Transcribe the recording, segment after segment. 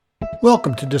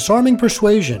Welcome to Disarming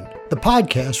Persuasion, the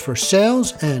podcast for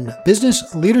sales and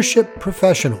business leadership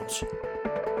professionals.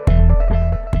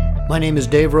 My name is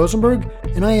Dave Rosenberg,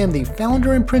 and I am the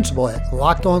founder and principal at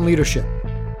Locked On Leadership,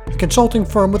 a consulting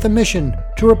firm with a mission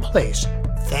to replace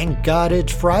Thank God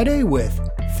It's Friday with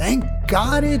Thank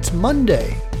God It's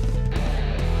Monday.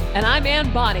 And I'm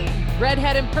Ann Bonny,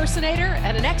 redhead impersonator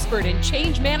and an expert in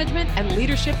change management and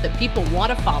leadership that people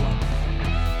want to follow.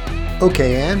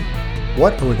 Okay, Ann,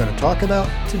 what are we going to talk about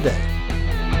today?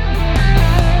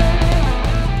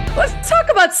 Let's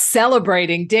talk about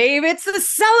celebrating, Dave. It's the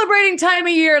celebrating time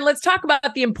of year, and let's talk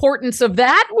about the importance of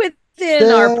that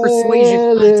within our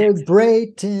persuasion context.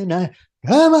 Celebrating,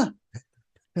 come on.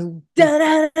 Da,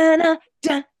 da, da, da,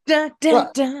 da, da,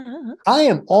 da, da. I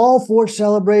am all for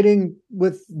celebrating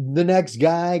with the next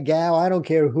guy, gal, I don't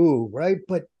care who, right?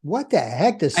 But what the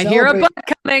heck does I hear a butt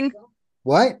coming.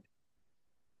 What?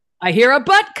 I hear a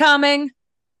butt coming.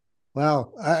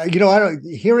 Wow.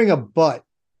 Hearing a butt,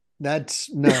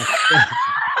 that's no,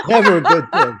 never a good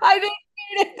thing. I didn't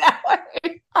mean it that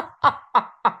way.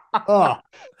 Oh,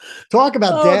 talk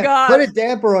about God. Put a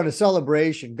damper on a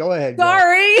celebration. Go ahead.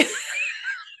 Sorry.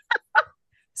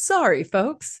 Sorry,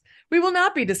 folks. We will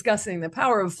not be discussing the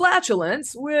power of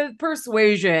flatulence with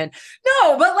persuasion.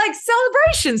 No, but like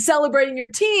celebration, celebrating your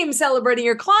team, celebrating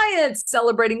your clients,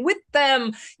 celebrating with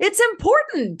them. It's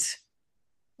important.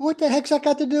 What the heck's that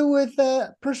got to do with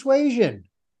persuasion?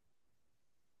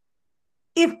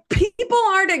 If people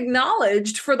aren't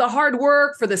acknowledged for the hard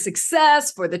work, for the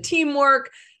success, for the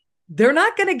teamwork, they're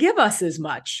not going to give us as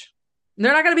much.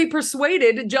 They're not going to be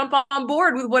persuaded to jump on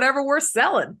board with whatever we're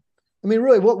selling. I mean,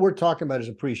 really, what we're talking about is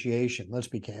appreciation. Let's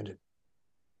be candid.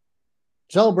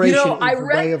 Celebration is a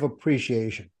way of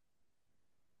appreciation.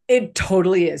 It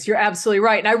totally is. You're absolutely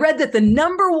right. And I read that the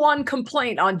number one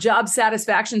complaint on job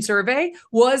satisfaction survey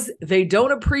was they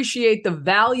don't appreciate the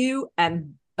value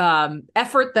and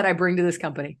effort that I bring to this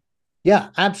company. Yeah,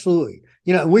 absolutely.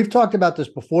 You know, we've talked about this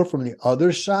before from the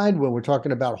other side when we're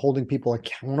talking about holding people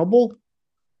accountable.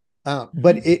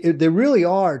 But there really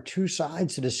are two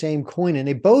sides to the same coin, and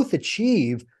they both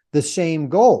achieve the same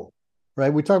goal,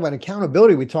 right? We talk about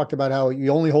accountability. We talked about how you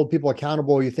only hold people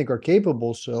accountable you think are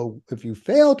capable. So if you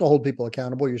fail to hold people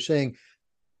accountable, you're saying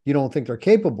you don't think they're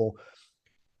capable.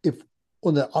 If,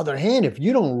 on the other hand, if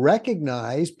you don't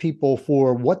recognize people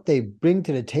for what they bring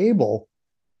to the table,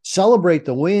 celebrate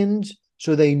the wins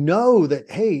so they know that,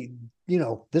 hey, you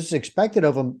know, this is expected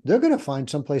of them, they're going to find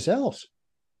someplace else.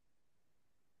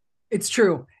 It's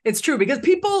true. It's true because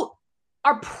people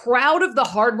are proud of the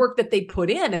hard work that they put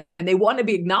in and they want to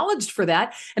be acknowledged for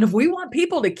that. And if we want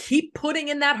people to keep putting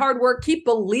in that hard work, keep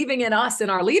believing in us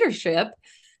and our leadership,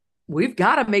 we've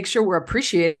got to make sure we're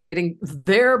appreciating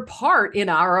their part in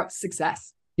our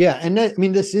success. Yeah. And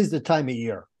this is the time of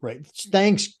year, right? It's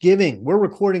Thanksgiving. We're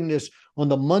recording this on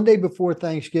the Monday before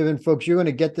Thanksgiving, folks. You're going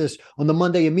to get this on the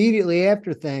Monday immediately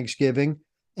after Thanksgiving.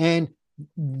 And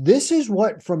this is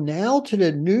what from now to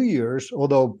the New Year's,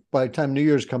 although by the time New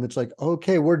Year's comes, it's like,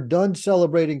 okay, we're done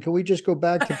celebrating. Can we just go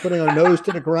back to putting our nose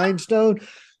to the grindstone?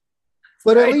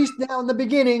 But at least now in the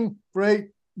beginning, right,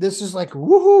 this is like,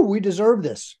 woohoo, we deserve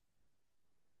this.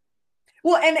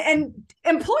 Well, and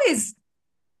employees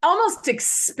almost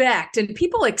expect, and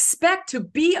people expect to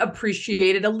be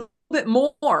appreciated a little bit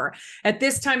more at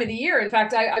this time of the year. In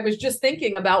fact, I was just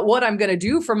thinking about what I'm going to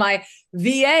do for my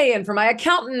VA and for my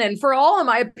accountant and for all of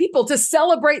my people to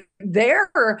celebrate their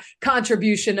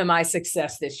contribution to my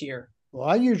success this year. Well,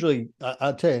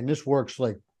 I'll tell you, and this works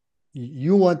like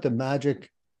you want the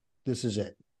magic. This is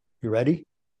it. You ready?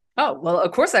 Oh, well,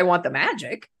 of course I want the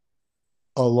magic.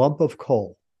 A lump of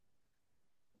coal.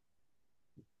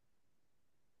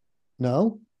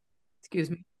 No? Excuse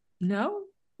me. No?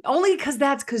 Only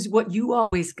because what you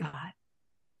always got.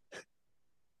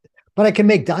 But I can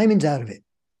make diamonds out of it.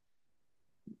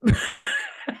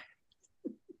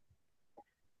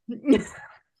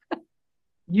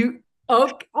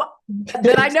 Okay? Well,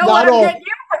 then I know what I'm getting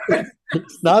you.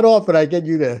 It's not often I get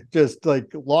you to just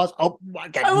like lost. Oh, I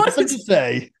got nothing to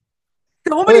say.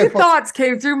 So many thoughts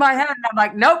came through my head, and I'm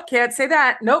like, nope, can't say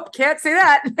that. Nope, can't say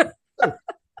that.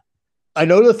 I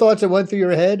know the thoughts that went through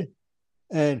your head.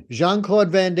 And Jean-Claude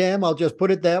Van Damme, I'll just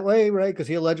put it that way, right? Because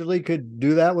he allegedly could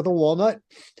do that with a walnut.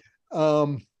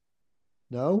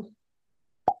 No?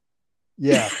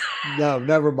 Yeah. No,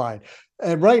 never mind.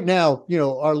 And right now, you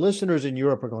know, our listeners in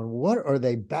Europe are going, what are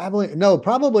they babbling? No,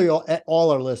 probably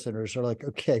all our listeners are like,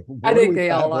 okay, what are we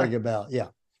babbling about? Yeah.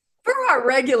 For our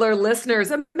regular listeners,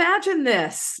 imagine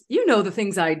this. You know the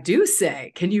things I do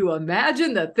say. Can you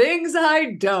imagine the things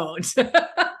I don't?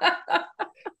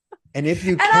 And if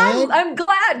you And can, I'm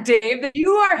glad, Dave, that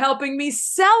you are helping me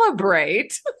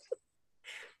celebrate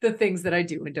the things that I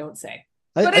do and don't say.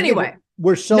 But I think anyway,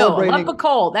 we're no, a lump celebrating. of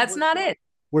coal. That's not it.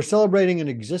 We're celebrating an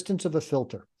existence of a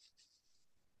filter.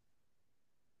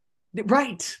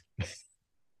 Right.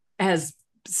 As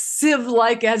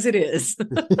sieve-like as it is.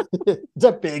 It's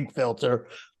a big filter.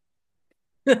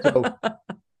 So,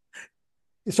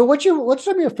 so what's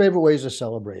some of your favorite ways of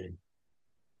celebrating?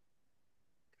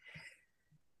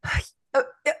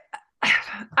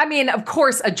 I mean, of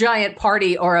course, a giant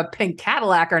party or a pink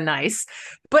Cadillac are nice,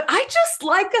 but I just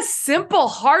like a simple,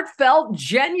 heartfelt,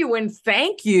 genuine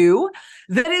thank you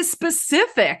that is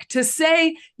specific to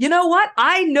say, you know what?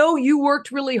 I know you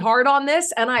worked really hard on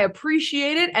this and I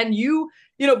appreciate it. And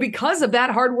because of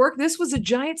that hard work, this was a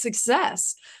giant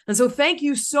success. And so thank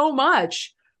you so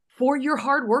much for your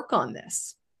hard work on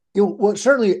this. Well,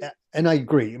 certainly, and I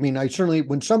agree. I mean,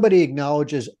 when somebody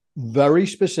acknowledges very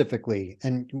specifically,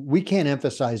 and we can't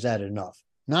emphasize that enough,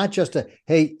 not just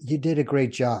hey, you did a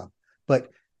great job, but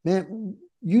man,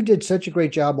 you did such a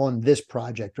great job on this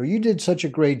project, or you did such a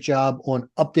great job on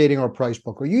updating our price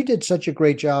book, or you did such a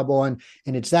great job on,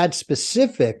 and it's that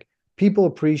specific, people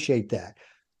appreciate that.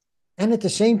 And at the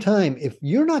same time, if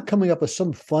you're not coming up with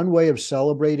some fun way of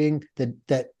celebrating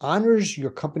that honors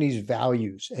your company's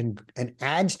values and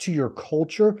adds to your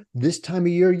culture this time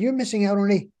of year, you're missing out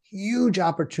on a huge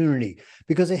opportunity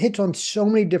because it hits on so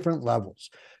many different levels.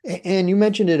 And you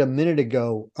mentioned it a minute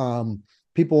ago.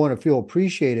 People want to feel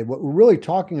appreciated. What we're really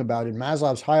talking about in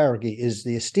Maslow's hierarchy is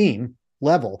the esteem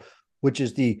level, which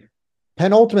is the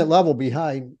penultimate level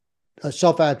behind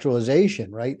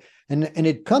self-actualization, right? And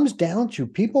it comes down to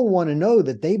people want to know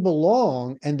that they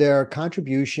belong and their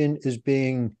contribution is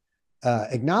being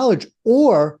acknowledged,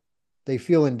 or they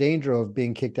feel in danger of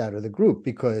being kicked out of the group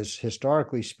because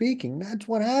historically speaking, that's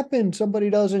what happens. Somebody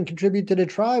doesn't contribute to the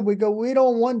tribe. We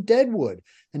don't want deadwood.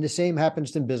 And the same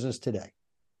happens in business today.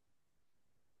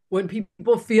 When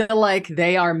people feel like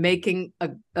they are making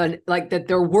like that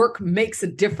their work makes a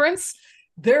difference,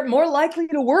 they're more likely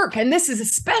to work. And this is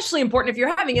especially important if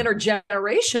you're having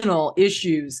intergenerational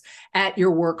issues at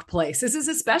your workplace. This is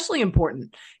especially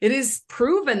important. It is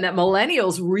proven that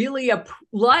millennials really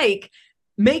like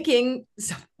making,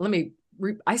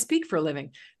 I speak for a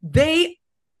living. They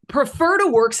prefer to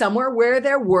work somewhere where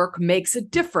their work makes a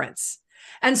difference.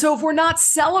 And so if we're not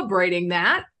celebrating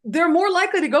that, they're more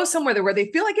likely to go somewhere where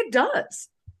they feel like it does.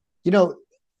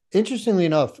 Interestingly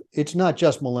enough, it's not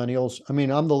just millennials. I mean,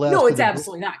 I'm the last. No, it's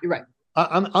absolutely not. You're right.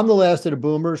 I'm the last of the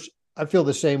boomers. I feel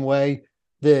the same way.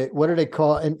 What do they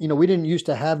call? And we didn't used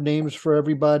to have names for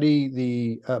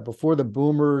everybody. Before the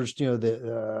boomers,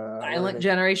 the silent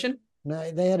generation.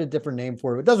 No, they had a different name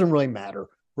for it. It doesn't really matter,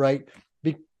 right?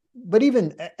 But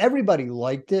even everybody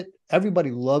liked it.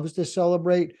 Everybody loves to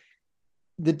celebrate.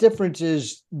 The difference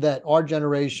is that our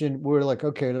generation, we're like,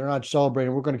 okay, they're not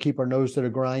celebrating. We're going to keep our nose to the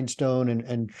grindstone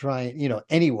and try,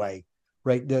 anyway,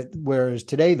 right? Whereas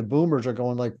today, the boomers are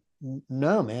going like,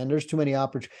 no, man, there's too many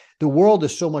opportunities. The world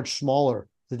is so much smaller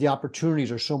that the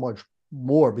opportunities are so much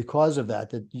more because of that.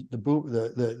 That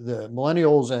the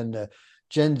millennials and the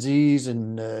Gen Zs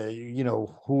and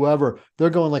whoever, they're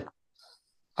going like,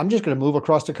 I'm just going to move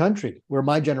across the country, where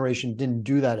my generation didn't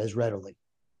do that as readily.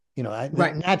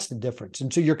 Right. And that's the difference.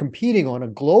 And so you're competing on a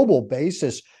global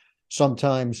basis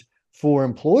sometimes for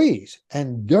employees,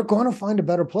 and they're going to find a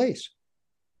better place.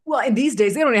 Well, and these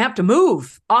days they don't even have to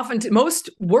move. Often, so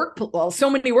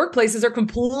many workplaces are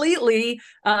completely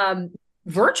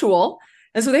virtual,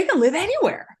 and so they can live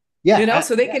anywhere. Yeah,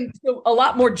 so they can. So a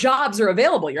lot more jobs are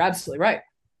available. You're absolutely right.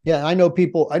 Yeah, I know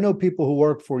people who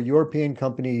work for European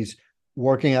companies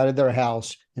working out of their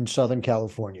house in Southern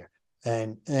California.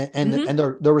 And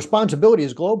their responsibility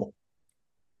is global.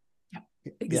 Yeah,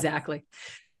 exactly. Yeah.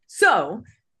 So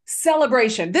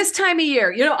celebration this time of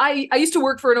year, I used to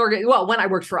work for when I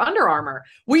worked for Under Armour,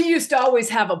 we used to always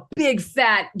have a big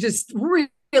fat, just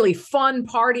really fun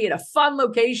party at a fun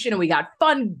location, and we got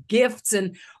fun gifts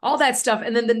and all that stuff.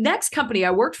 And then the next company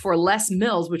I worked for, Les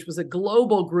Mills, which was a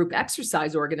global group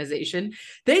exercise organization,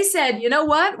 they said, you know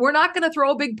what? We're not going to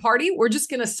throw a big party. We're just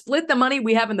going to split the money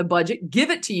we have in the budget, give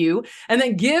it to you, and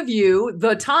then give you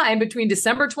the time between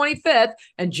December 25th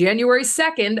and January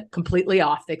 2nd completely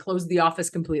off. They closed the office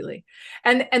completely.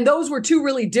 And those were two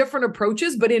really different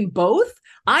approaches, but in both,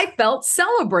 I felt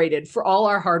celebrated for all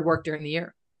our hard work during the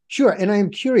year. Sure. And I'm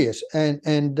curious.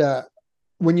 And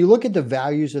when you look at the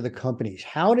values of the companies,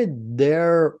 how did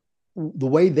the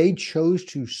way they chose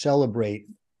to celebrate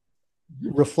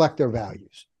reflect their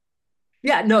values?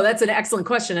 Yeah, no, that's an excellent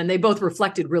question. And they both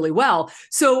reflected really well.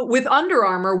 So with Under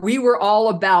Armour, we were all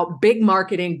about big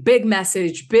marketing, big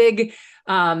message, big,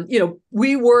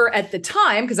 we were at the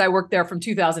time, because I worked there from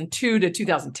 2002 to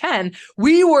 2010,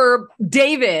 we were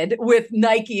David with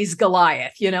Nike's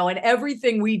Goliath, and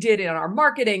everything we did in our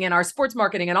marketing and our sports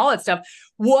marketing and all that stuff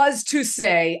was to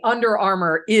say Under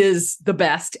Armour is the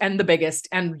best and the biggest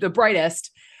and the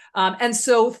brightest. And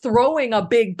so throwing a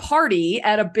big party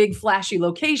at a big flashy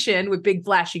location with big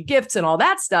flashy gifts and all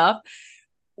that stuff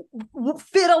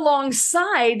fit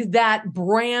alongside that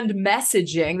brand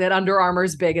messaging that Under Armour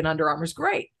is big and Under Armour is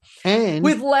great. And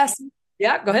with less,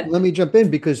 yeah, go ahead. Let me jump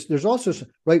in, because there's also,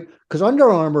 right, because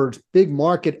Under Armour's big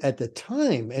market at the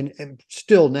time and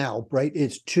still now, right,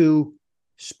 it's two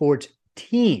sports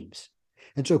teams.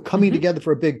 And so coming together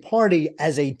for a big party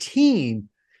as a team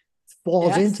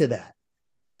falls into that.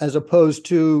 As opposed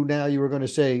to, now you were going to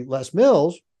say Les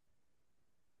Mills.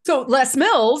 So Les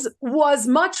Mills was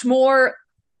much more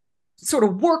sort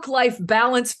of work-life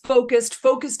balance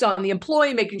focused on the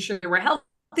employee, making sure they were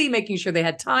healthy, making sure they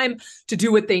had time to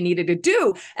do what they needed to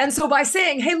do. And so by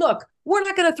saying, hey, look, we're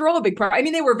not going to throw a big party. I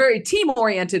mean, they were very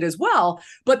team-oriented as well,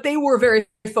 but they were very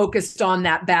focused on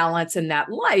that balance and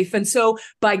that life. And so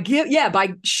by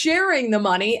sharing the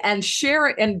money and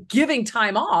giving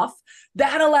time off,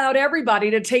 that allowed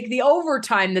everybody to take the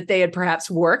overtime that they had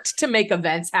perhaps worked to make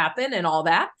events happen and all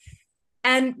that,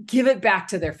 and give it back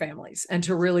to their families and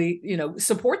to really,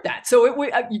 support that. So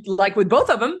like with both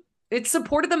of them, it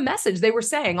supported the message they were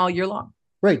saying all year long.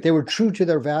 Right. They were true to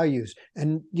their values.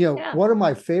 And, one of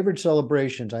my favorite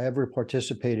celebrations I ever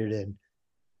participated in,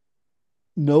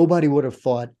 nobody would have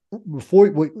thought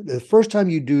the first time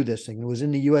you do this thing, it was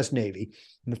in the U.S. Navy.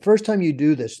 And the first time you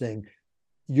do this thing,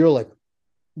 you're like,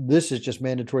 this is just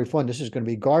mandatory fun. This is going to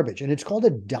be garbage. And it's called a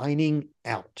dining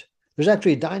out. There's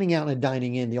actually a dining out and a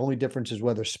dining in. The only difference is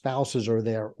whether spouses are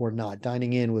there or not.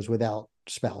 Dining in was without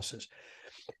spouses.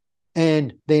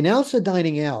 And they announced the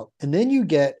dining out, and then you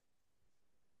get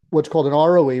what's called an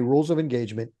ROE, rules of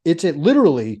engagement. It's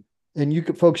literally,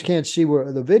 and folks can't see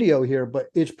the video here, but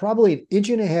it's probably an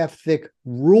 1.5 inch thick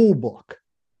rule book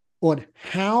on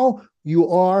how you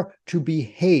are to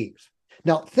behave.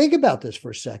 Now, think about this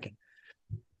for a second.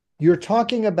 You're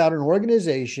talking about an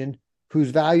organization whose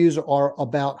values are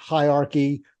about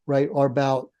hierarchy, right? Are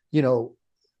about,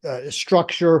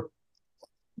 structure,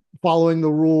 following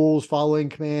the rules, following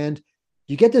command.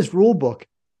 You get this rule book,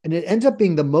 and it ends up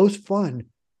being the most fun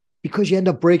because you end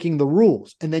up breaking the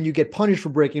rules. And then you get punished for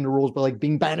breaking the rules by like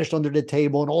being banished under the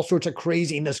table, and all sorts of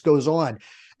craziness goes on.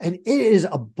 And it is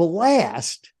a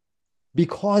blast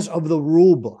because of the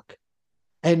rule book.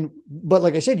 But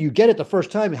like I said, you get it the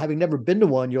first time, having never been to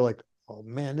one, you're like, oh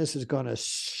man, this is going to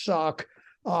suck.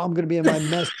 Oh, I'm going to be in my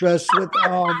mess dress with,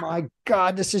 oh my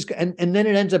God, this is, and then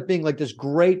it ends up being like this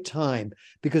great time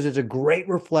because it's a great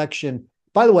reflection.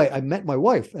 By the way, I met my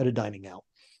wife at a dining out.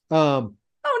 Oh,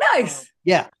 nice.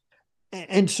 Yeah.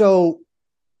 And so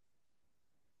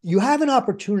you have an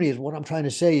opportunity, is what I'm trying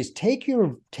to say, is take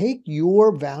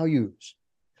your values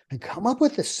and come up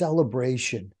with a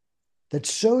celebration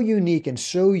that's so unique and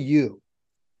so you.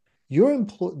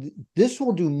 This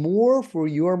will do more for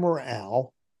your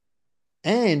morale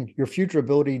and your future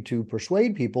ability to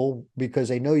persuade people, because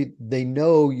they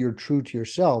know you're true to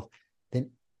yourself, than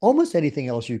almost anything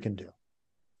else you can do.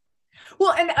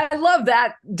 Well, and I love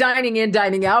that dining in,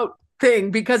 dining out thing,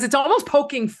 because it's almost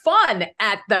poking fun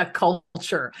at the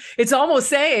culture. It's almost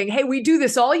saying, hey, we do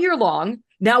this all year long.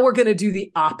 Now we're going to do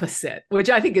the opposite, which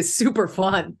I think is super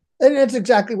fun. And that's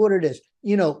exactly what it is.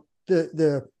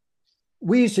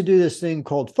 We used to do this thing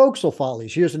called Forecastle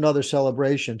Follies. Here's another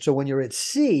celebration. So when you're at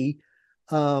sea,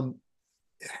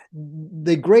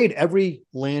 they grade every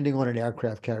landing on an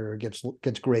aircraft carrier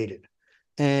gets graded,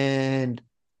 and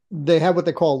they have what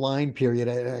they call line period.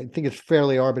 I think it's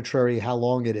fairly arbitrary how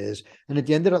long it is. And at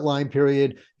the end of that line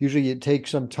period, usually you take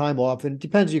some time off, and it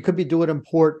depends. You could be doing it in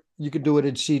port, you could do it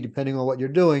at sea, depending on what you're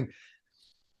doing.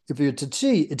 If it's at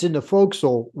sea, it's in the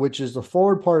forecastle, which is the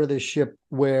forward part of the ship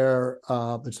where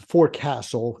it's the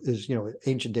forecastle, is,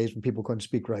 ancient days when people couldn't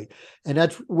speak right. And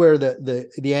that's where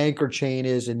the anchor chain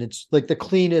is. And it's like the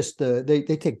cleanest, they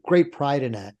take great pride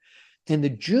in that. And the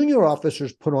junior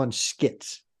officers put on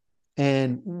skits.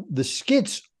 And the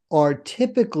skits are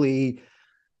typically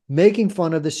making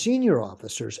fun of the senior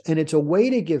officers. And it's a way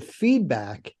to give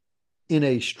feedback in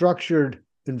a structured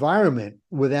environment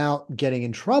without getting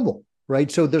in trouble. Right.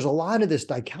 So there's a lot of this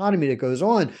dichotomy that goes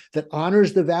on that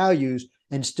honors the values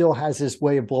and still has this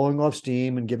way of blowing off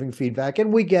steam and giving feedback.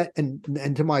 And we get, and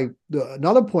to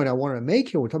another point I wanted to make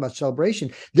here, we're talking about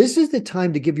celebration. This is the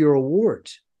time to give your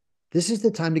awards. This is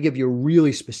the time to give you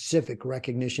really specific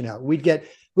recognition out. We get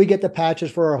the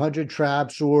patches for our 100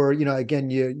 traps, or, again,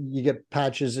 you get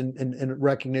patches and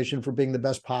recognition for being the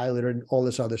best pilot and all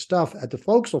this other stuff at the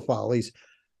Forecastle Follies.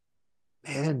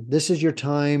 Man, this is your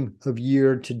time of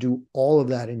year to do all of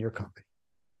that in your company.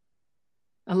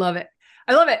 I love it.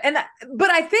 But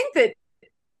I think that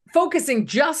focusing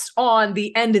just on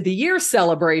the end of the year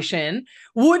celebration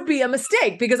would be a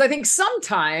mistake, because I think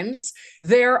sometimes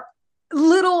there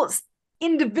little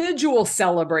individual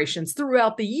celebrations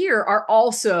throughout the year are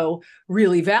also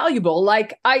really valuable.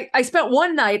 Like I spent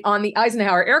one night on the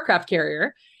Eisenhower aircraft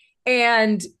carrier,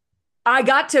 and I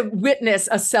got to witness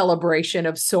a celebration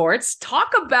of sorts.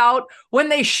 Talk about when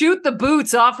they shoot the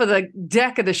boots off of the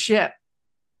deck of the ship.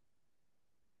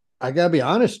 I got to be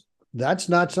honest, that's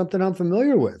not something I'm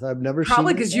familiar with. I've never seen.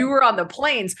 Probably because you were on the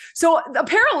planes. So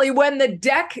apparently when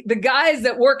the guys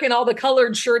that work in all the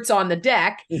colored shirts on the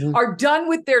deck are done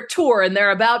with their tour and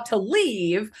they're about to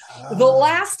leave,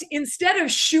 instead of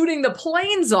shooting the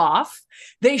planes off,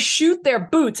 they shoot their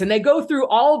boots, and they go through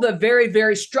all the very,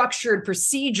 very structured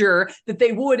procedure that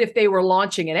they would if they were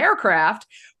launching an aircraft,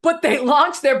 but they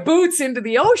launch their boots into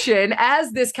the ocean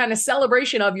as this kind of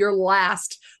celebration of your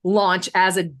last launch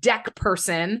as a deck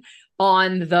person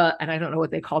and I don't know what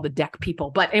they call the deck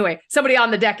people, but anyway, somebody on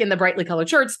the deck in the brightly colored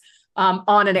shirts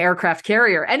on an aircraft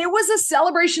carrier. And it was a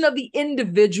celebration of the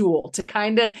individual to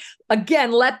kind of,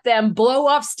 again, let them blow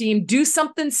off steam, do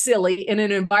something silly in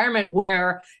an environment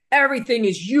where everything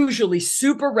is usually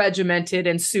super regimented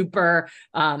and super,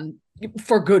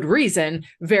 for good reason,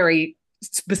 very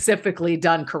specifically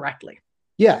done correctly.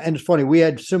 Yeah, and it's funny. We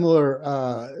had similar,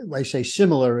 I say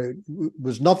similar, it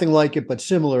was nothing like it, but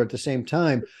similar at the same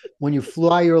time. When you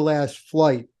fly your last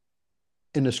flight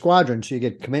in the squadron, so you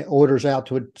get command orders out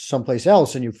to someplace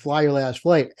else, and you fly your last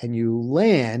flight and you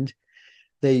land,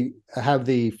 they have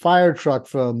the fire truck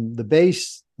from the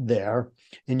base there,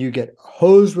 and you get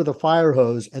hosed with a fire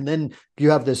hose, and then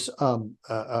you have this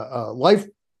life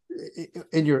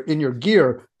in your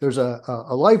gear. There's a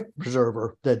life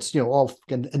preserver that's off,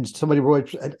 and somebody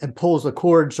and pulls the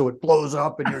cord so it blows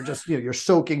up, and you're just you're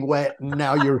soaking wet, and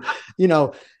now you're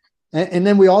and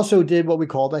then we also did what we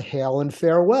called a hail and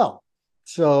farewell.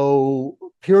 So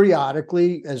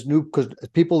periodically, because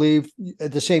people leave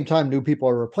at the same time, new people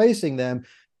are replacing them.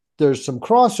 There's some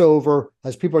crossover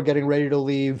as people are getting ready to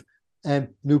leave and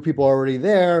new people are already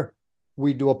there.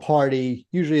 We do a party.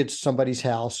 Usually it's somebody's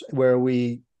house where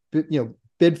we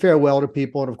bid farewell to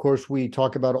people. And of course, we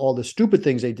talk about all the stupid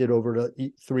things they did over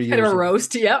the 3 years. Kind of a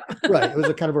roast. Yep. Right. It was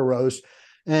a kind of a roast.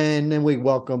 And then we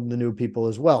welcome the new people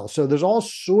as well. So there's all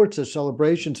sorts of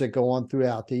celebrations that go on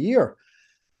throughout the year.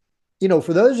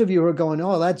 For those of you who are going,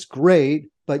 oh, that's great,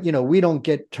 but, we don't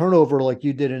get turnover like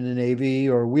you did in the Navy,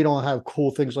 or we don't have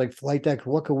cool things like flight deck.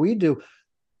 What can we do?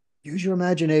 Use your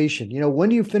imagination. When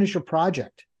do you finish a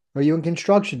project? Are you in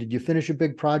construction? Did you finish a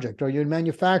big project? Are you in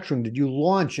manufacturing? Did you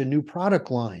launch a new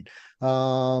product line?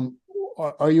 Are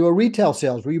you a retail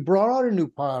sales where you brought out a new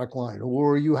product line,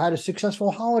 or you had a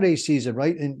successful holiday season,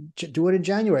 right? And do it in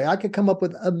January. I could come up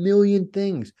with a million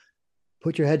things.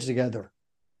 Put your heads together.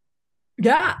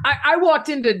 Yeah, I walked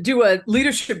in to do a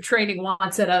leadership training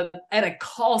once at a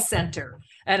call center,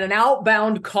 at an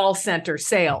outbound call center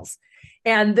sales.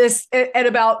 And this at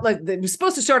about it was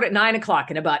supposed to start at 9:00,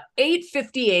 and about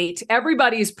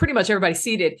 8:58, pretty much everybody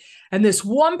seated. And this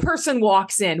one person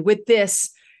walks in with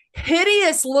this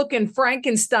hideous looking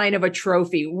Frankenstein of a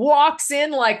trophy, walks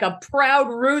in like a proud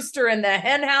rooster in the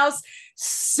hen house,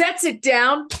 sets it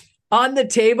down on the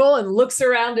table and looks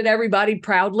around at everybody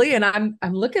proudly. And I'm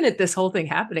looking at this whole thing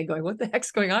happening going, what the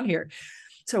heck's going on here?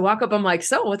 So I walk up, I'm like,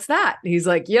 so what's that? And he's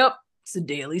like, yep, it's a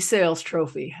daily sales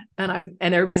trophy. And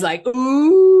everybody's like,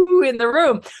 ooh, in the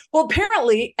room. Well,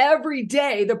 apparently every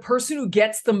day, the person who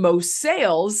gets the most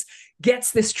sales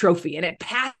gets this trophy, and it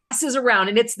passes around,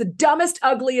 and it's the dumbest,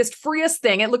 ugliest, freest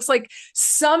thing. It looks like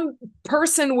some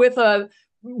person with a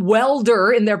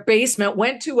welder in their basement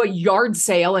went to a yard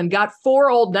sale and got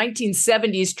 4 old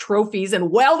 1970s trophies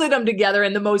and welded them together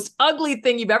in the most ugly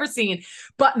thing you've ever seen.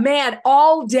 But man,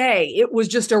 all day it was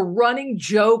just a running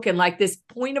joke and like this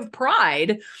point of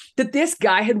pride that this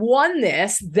guy had won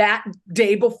this that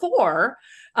day before.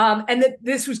 And that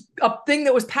this was a thing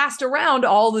that was passed around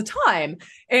all the time.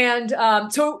 And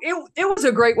so it was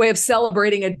a great way of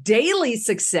celebrating a daily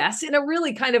success in a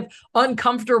really kind of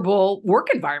uncomfortable work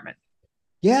environment.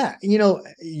 Yeah,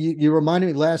 you reminded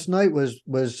me. Last night was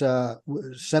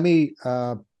semi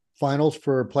finals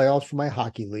for playoffs for my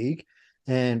hockey league,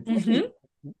 and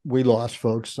we lost,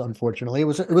 folks. Unfortunately, it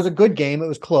was a good game. It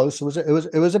was close.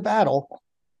 It was a battle.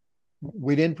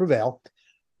 We didn't prevail.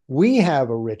 we have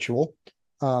a ritual.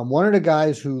 One of the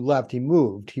guys who left, he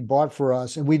moved, he bought for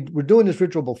us, and we were doing this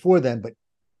ritual before then, but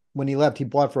when he left, he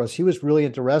bought for us. He was really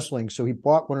into wrestling. So he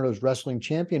bought one of those wrestling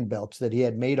champion belts that he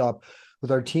had made up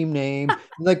with our team name.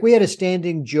 Like we had a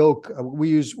standing joke. We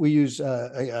use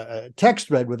a text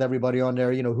thread with everybody on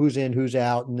there, who's in, who's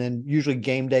out. And then usually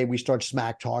game day, we start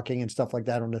smack talking and stuff like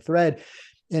that on the thread.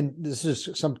 And this is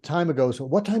some time ago. So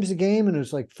what time's the game? And it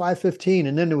was like 5:15.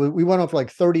 And then we went on for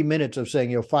like 30 minutes of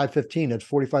saying, 5:15, that's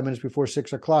 45 minutes before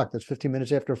 6 o'clock. That's 15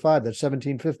 minutes after 5. That's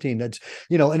 17:15. That's,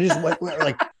 and it's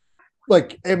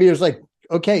like, I mean, it was like,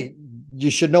 okay,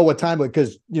 you should know what time,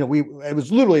 because, it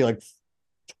was literally like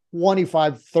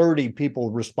 25, 30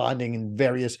 people responding in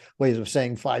various ways of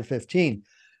saying 5:15.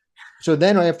 So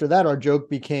then after that, our joke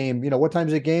became, what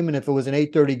time's the game? And if it was an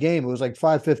 8:30 game, it was like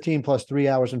 5:15 plus 3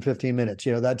 hours and 15 minutes.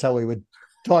 That's how we would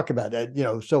talk about that,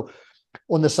 so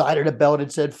on the side of the belt,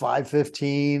 it said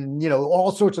 5:15,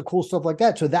 all sorts of cool stuff like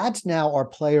that. So that's now our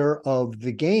player of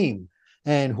the game,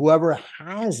 and whoever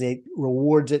has it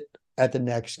rewards it at the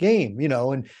next game,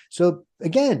 and so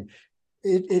again,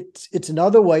 it's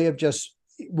another way of just,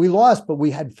 we lost, but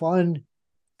we had fun,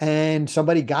 and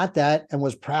somebody got that and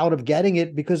was proud of getting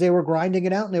it because they were grinding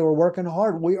it out and they were working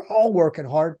hard. We are all working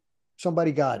hard.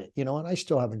 Somebody got it, and I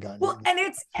still haven't gotten it. Well, and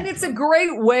it's a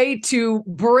great way to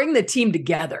bring the team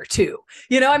together too.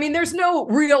 I mean, there's no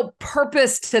real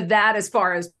purpose to that as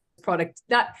far as product,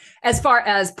 not as far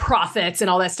as profits and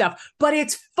all that stuff, but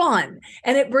it's fun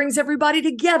and it brings everybody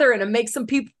together and it makes some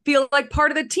people feel like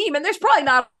part of the team. And there's probably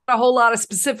not a whole lot of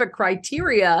specific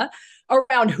criteria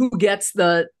around who gets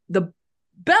the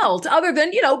belt other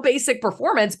than, basic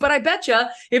performance. But I bet you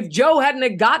if Joe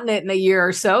hadn't gotten it in a year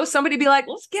or so, somebody'd be like,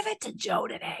 let's give it to Joe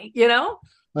today,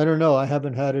 I don't know. I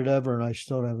haven't had it ever, and I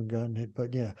still haven't gotten it.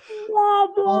 But yeah.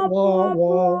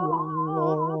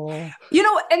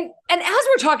 And as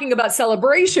we're talking about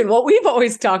celebration, what we've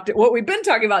been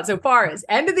talking about so far is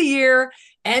end of the year,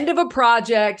 end of a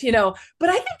project, But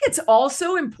I think it's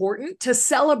also important to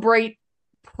celebrate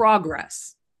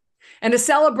progress and to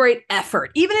celebrate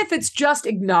effort, even if it's just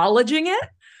acknowledging it.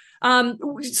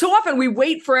 So often we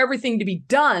wait for everything to be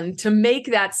done to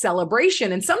make that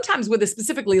celebration. And sometimes with a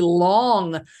specifically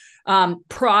long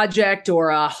project or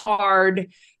a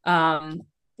hard,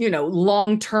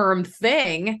 long-term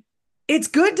thing, it's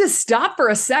good to stop for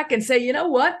a sec and say, you know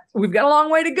what, we've got a long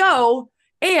way to go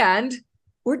and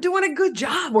we're doing a good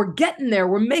job. We're getting there.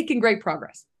 We're making great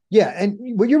progress. Yeah. And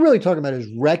what you're really talking about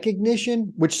is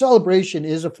recognition, which celebration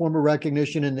is a form of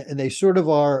recognition, and they sort of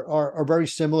are very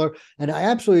similar. And I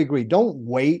absolutely agree. Don't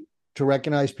wait to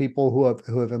recognize people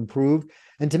who have improved.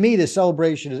 And to me, the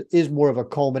celebration is more of a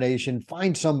culmination.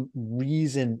 Find some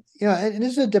reason, and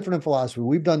this is a different philosophy.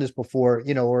 We've done this before,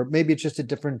 or maybe it's just a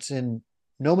difference in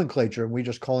nomenclature and we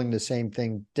just calling the same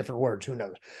thing different words. Who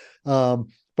knows?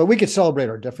 But we could celebrate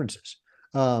our differences.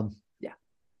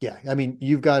 Yeah. I mean,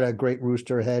 you've got a great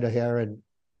rooster head of hair and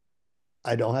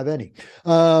I don't have any.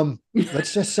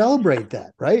 Let's just celebrate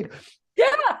that, right? Yeah.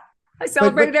 I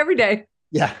celebrate it every day.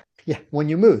 Yeah. Yeah. When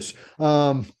you moose,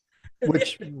 why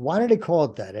do they call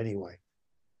it that anyway?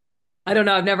 I don't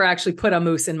know. I've never actually put a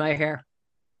mousse in my hair.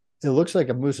 It looks like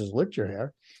a moose has licked your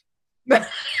hair.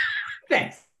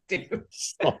 Thanks, dude.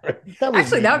 Sorry.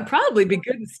 That would probably be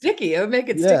good and sticky. It would make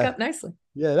it stick up nicely.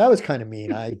 Yeah, that was kind of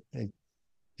mean.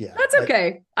 Yeah, that's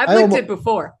okay. I've licked it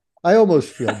before. I almost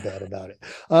feel bad about it.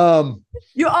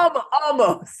 You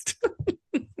almost.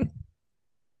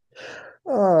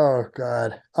 Oh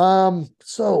God.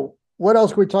 So what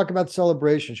else can we talk about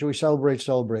celebration? Should we celebrate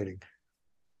celebrating?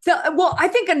 So, well, I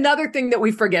think another thing that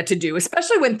we forget to do,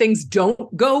 especially when things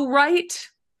don't go right,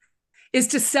 is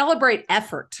to celebrate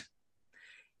effort.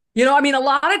 A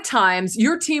lot of times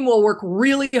your team will work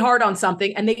really hard on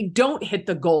something and they don't hit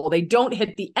the goal. They don't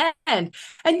hit the end.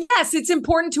 And yes, it's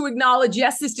important to acknowledge,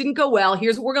 yes, this didn't go well.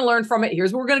 Here's what we're going to learn from it.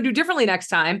 Here's what we're going to do differently next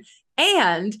time.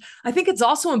 And I think it's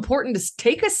also important to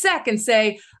take a sec and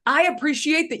say, I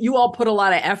appreciate that you all put a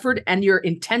lot of effort and your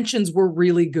intentions were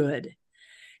really good.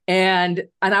 And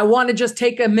I want to just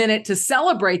take a minute to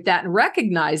celebrate that and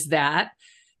recognize that,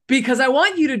 because I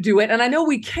want you to do it. And I know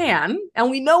we can, and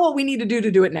we know what we need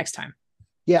to do it next time.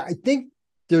 Yeah, I think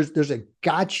there's a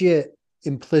gotcha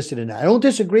implicit in that. I don't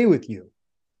disagree with you.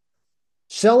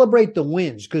 Celebrate the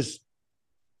wins, because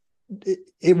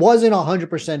it wasn't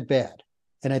 100% bad.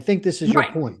 And I think this is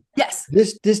your point. Yes.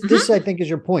 This I think is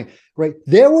your point, right?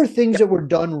 There were things that were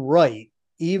done right,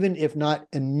 even if not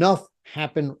enough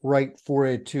happened right for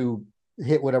it to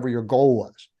hit whatever your goal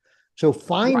was. So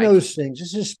find those things.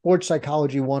 This is sports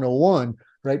psychology 101,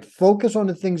 right? Focus on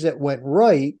the things that went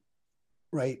right,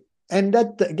 And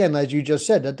that, again, as you just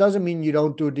said, that doesn't mean you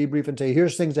don't do a debrief and say,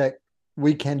 here's things that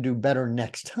we can do better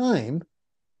next time,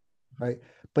 right?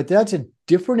 But that's a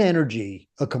different energy,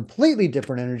 a completely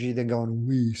different energy than going,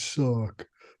 we suck.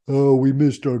 Oh, we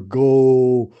missed our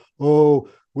goal. Oh,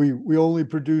 we only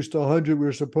produced 100. We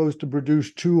were supposed to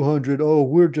produce 200. Oh,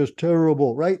 we're just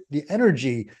terrible, right? The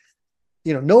energy,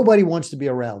 nobody wants to be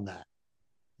around that.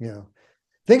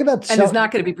 Think about and it's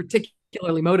not going to be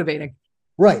particularly motivating.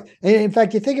 Right. And in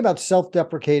fact, you think about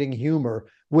self-deprecating humor,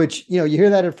 which, you hear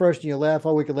that at first and you laugh,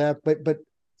 oh, we can laugh. But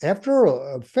after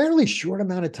a fairly short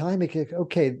amount of time,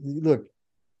 okay, look,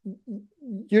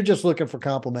 you're just looking for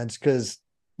compliments because,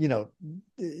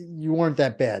 you weren't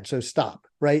that bad. So stop,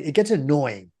 right? It gets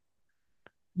annoying.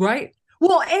 Right.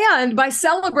 Well, and by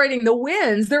celebrating the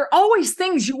wins, there are always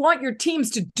things you want your teams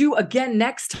to do again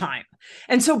next time.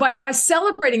 And so by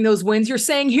celebrating those wins, you're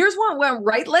saying, here's what went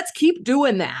right. Let's keep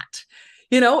doing that.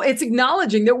 It's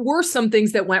acknowledging there were some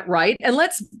things that went right, and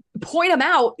let's point them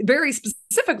out very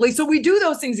specifically so we do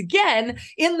those things again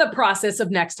in the process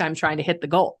of next time trying to hit the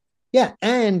goal. Yeah.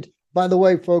 And by the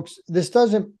way, folks, this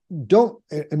don't,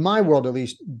 in my world at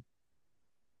least,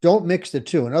 don't mix the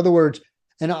two. In other words,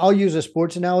 and I'll use a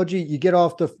sports analogy, we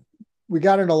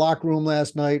got in the locker room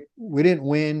last night, we didn't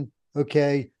win,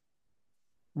 okay.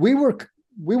 We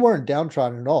weren't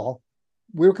downtrodden at all.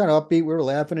 We were kind of upbeat. We were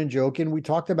laughing and joking. We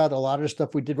talked about a lot of the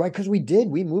stuff we did right because we did.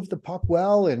 We moved the puck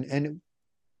well, and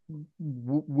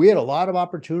we had a lot of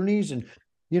opportunities. And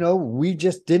we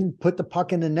just didn't put the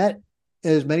puck in the net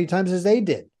as many times as they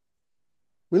did.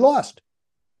 We lost.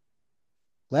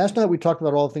 Last night we talked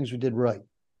about all the things we did right.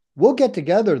 We'll get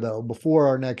together though before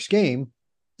our next game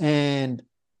and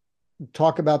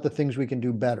talk about the things we can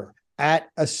do better at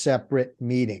a separate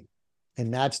meeting,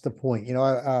 and that's the point.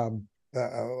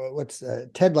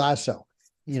 Ted Lasso,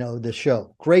 the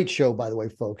show, great show, by the way,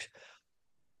 folks,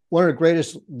 one of the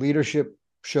greatest leadership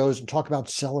shows, and talk about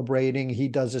celebrating. He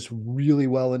does this really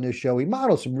well in this show. He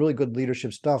models some really good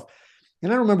leadership stuff.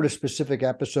 And I don't remember the specific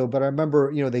episode, but I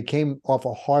remember, they came off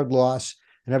a hard loss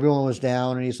and everyone was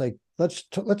down, and he's like, let's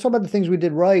talk about the things we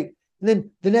did right. And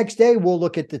then the next day we'll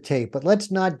look at the tape, but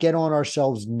let's not get on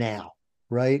ourselves now.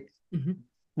 Right. Mm-hmm.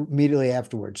 Immediately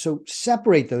afterwards. So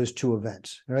separate those two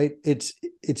events, right? It's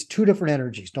two different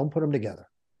energies. Don't put them together.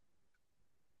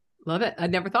 Love it. I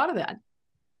never thought of that.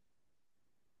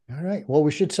 All right. Well,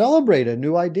 we should celebrate a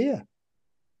new idea.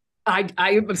 I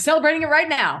am celebrating it right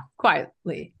now,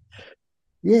 quietly.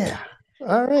 Yeah.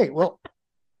 All right. Well,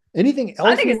 anything else?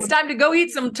 I think it's time to go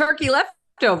eat some turkey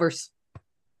leftovers.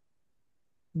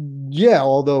 Yeah.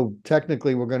 Although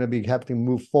technically we're going to be having to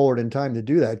move forward in time to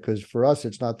do that because for us,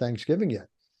 it's not Thanksgiving yet.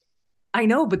 I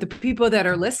know, but the people that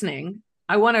are listening,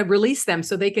 I want to release them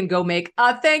so they can go make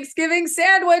a Thanksgiving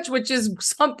sandwich, which is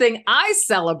something I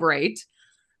celebrate.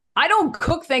 I don't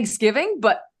cook Thanksgiving,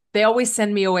 but they always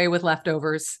send me away with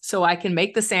leftovers so I can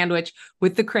make the sandwich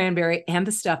with the cranberry and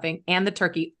the stuffing and the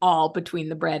turkey all between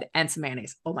the bread and some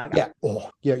mayonnaise. Oh my God. Yeah. Oh,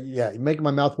 yeah. You're making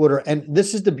my mouth water. And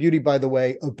this is the beauty, by the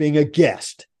way, of being a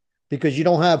guest, because you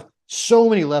don't have so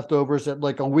many leftovers that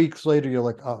like a week later, you're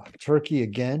like, oh, turkey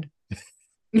again.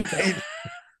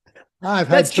 I've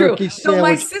had turkey sandwich so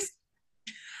my sister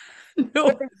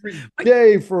every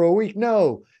day for a week.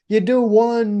 No, you do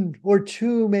one or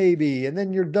two maybe, and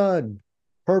then you're done.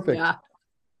 Perfect.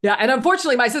 Yeah. And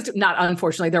unfortunately, not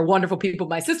unfortunately, they're wonderful people.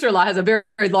 My sister-in-law has a very,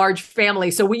 very large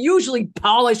family. So we usually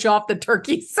polish off the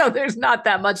turkey. So there's not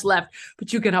that much left,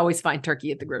 but you can always find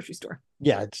turkey at the grocery store.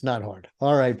 Yeah, it's not hard.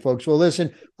 All right, folks. Well,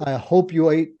 listen, I hope you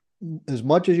ate as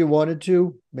much as you wanted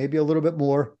to, maybe a little bit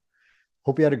more.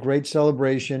 Hope you had a great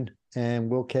celebration, and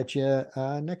we'll catch you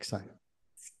next time.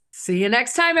 See you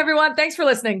next time, everyone. Thanks for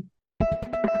listening.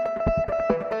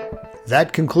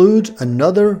 That concludes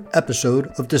another episode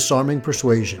of Disarming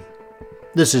Persuasion.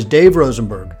 This is Dave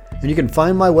Rosenberg, and you can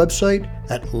find my website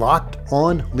at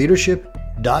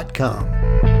lockedonleadership.com.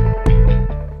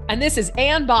 And this is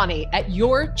Ann Bonny at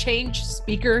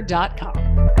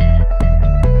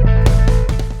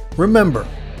yourchangespeaker.com. Remember,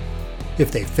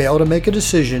 if they fail to make a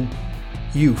decision,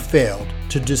 you failed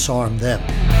to disarm them.